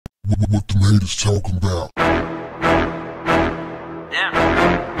What the haters talking about?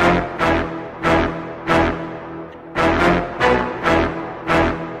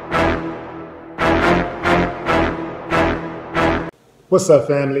 What's up,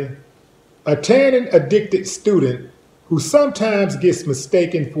 family? A tanning addicted student who sometimes gets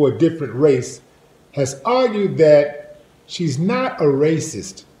mistaken for a different race has argued that she's not a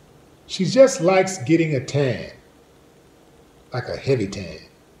racist. She just likes getting a tan, like a heavy tan.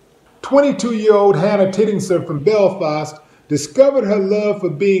 22-year-old Hannah Tittingser from Belfast discovered her love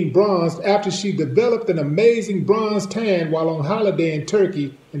for being bronzed after she developed an amazing bronze tan while on holiday in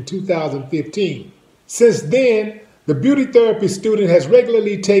Turkey in 2015. Since then, the beauty therapy student has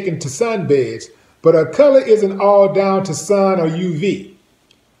regularly taken to sunbeds, but her color isn't all down to sun or UV.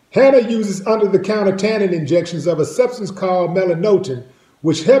 Hannah uses under-the-counter tanning injections of a substance called melanotin,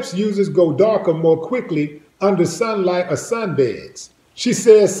 which helps users go darker more quickly under sunlight or sunbeds. She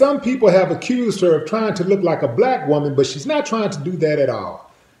says some people have accused her of trying to look like a black woman, but she's not trying to do that at all.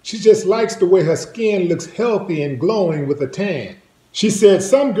 She just likes the way her skin looks healthy and glowing with a tan. She said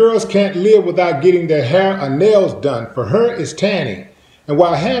some girls can't live without getting their hair or nails done. For her, it's tanning. And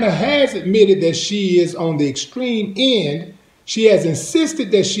while Hannah has admitted that she is on the extreme end, she has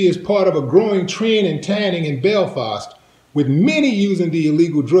insisted that she is part of a growing trend in tanning in Belfast, with many using the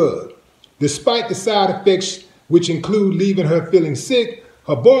illegal drug. Despite the side effects, which include leaving her feeling sick,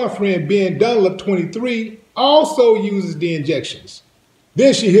 her boyfriend, Ben Dunlop, 23, also uses the injections.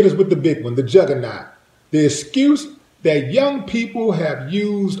 Then she hit us with the big one, the juggernaut, the excuse that young people have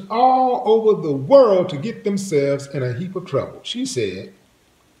used all over the world to get themselves in a heap of trouble. She said,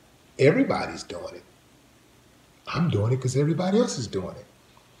 everybody's doing it. I'm doing it because everybody else is doing it.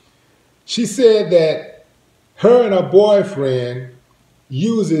 She said that her and her boyfriend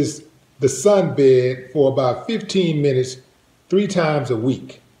uses the sunbed for about 15 minutes, 3 times a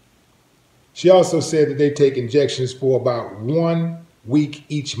week. She also said that they take injections for about 1 week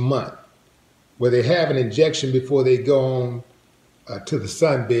each month, where they have an injection before they go on to the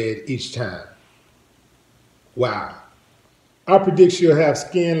sunbed each time. Wow. I predict she'll have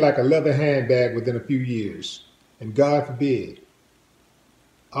skin like a leather handbag within a few years. And God forbid,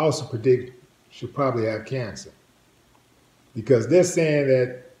 I also predict she'll probably have cancer. Because they're saying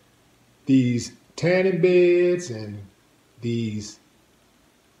that these tanning beds and these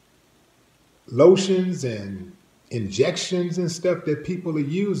lotions and injections and stuff that people are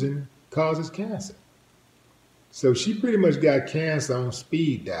using causes cancer. So she pretty much got cancer on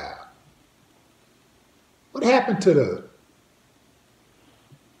speed dial. What happened to the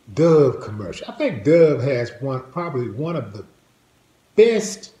Dove commercial? I think Dove has probably one of the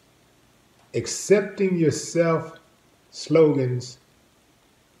best accepting yourself slogans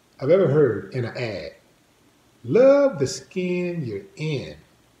I've ever heard in an ad. Love the skin you're in.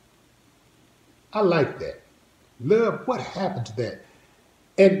 I like that. Love, what happened to that?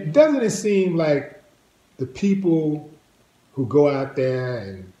 And doesn't it seem like the people who go out there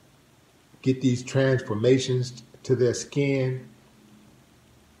and get these transformations to their skin,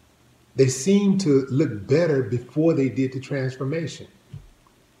 they seem to look better before they did the transformation?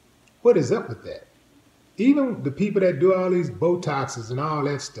 What is up with that? Even the people that do all these Botoxes and all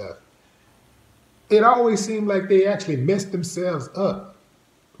that stuff, it always seemed like they actually messed themselves up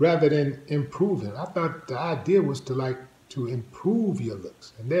rather than improving. I thought the idea was to improve your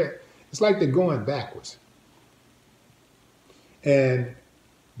looks. And it's like they're going backwards. And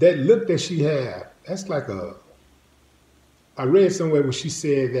that look that she had, that's like I read somewhere where she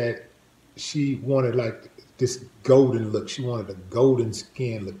said that she wanted like this golden look. She wanted a golden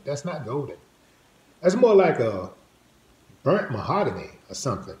skin look. That's not golden. That's more like a burnt mahogany or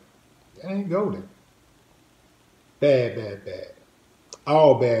something. That ain't golden. Bad, bad, bad.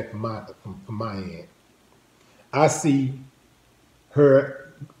 All bad from my end. I see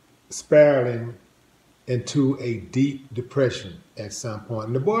her spiraling into a deep depression at some point.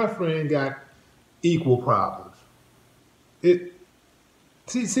 And the boyfriend got equal problems.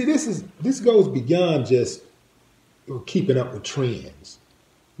 See, this goes beyond just keeping up with trends.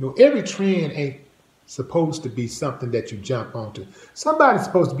 You know, every trend ain't supposed to be something that you jump onto. Somebody's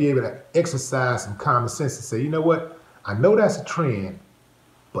supposed to be able to exercise some common sense and say, you know what? I know that's a trend,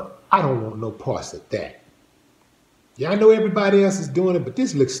 but I don't want no parts of that. Yeah, I know everybody else is doing it, but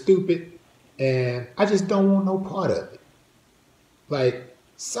this looks stupid, and I just don't want no part of it. Like,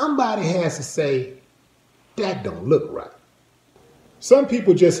 somebody has to say, that don't look right. Some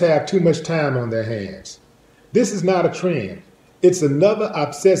people just have too much time on their hands. This is not a trend. It's another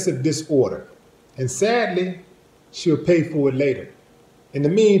obsessive disorder. And sadly, she'll pay for it later. In the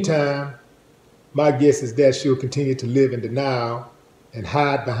meantime, my guess is that she'll continue to live in denial and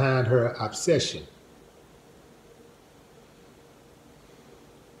hide behind her obsession.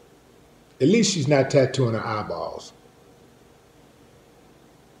 At least she's not tattooing her eyeballs.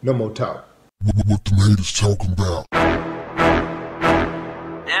 No more talk. What the haters talking about?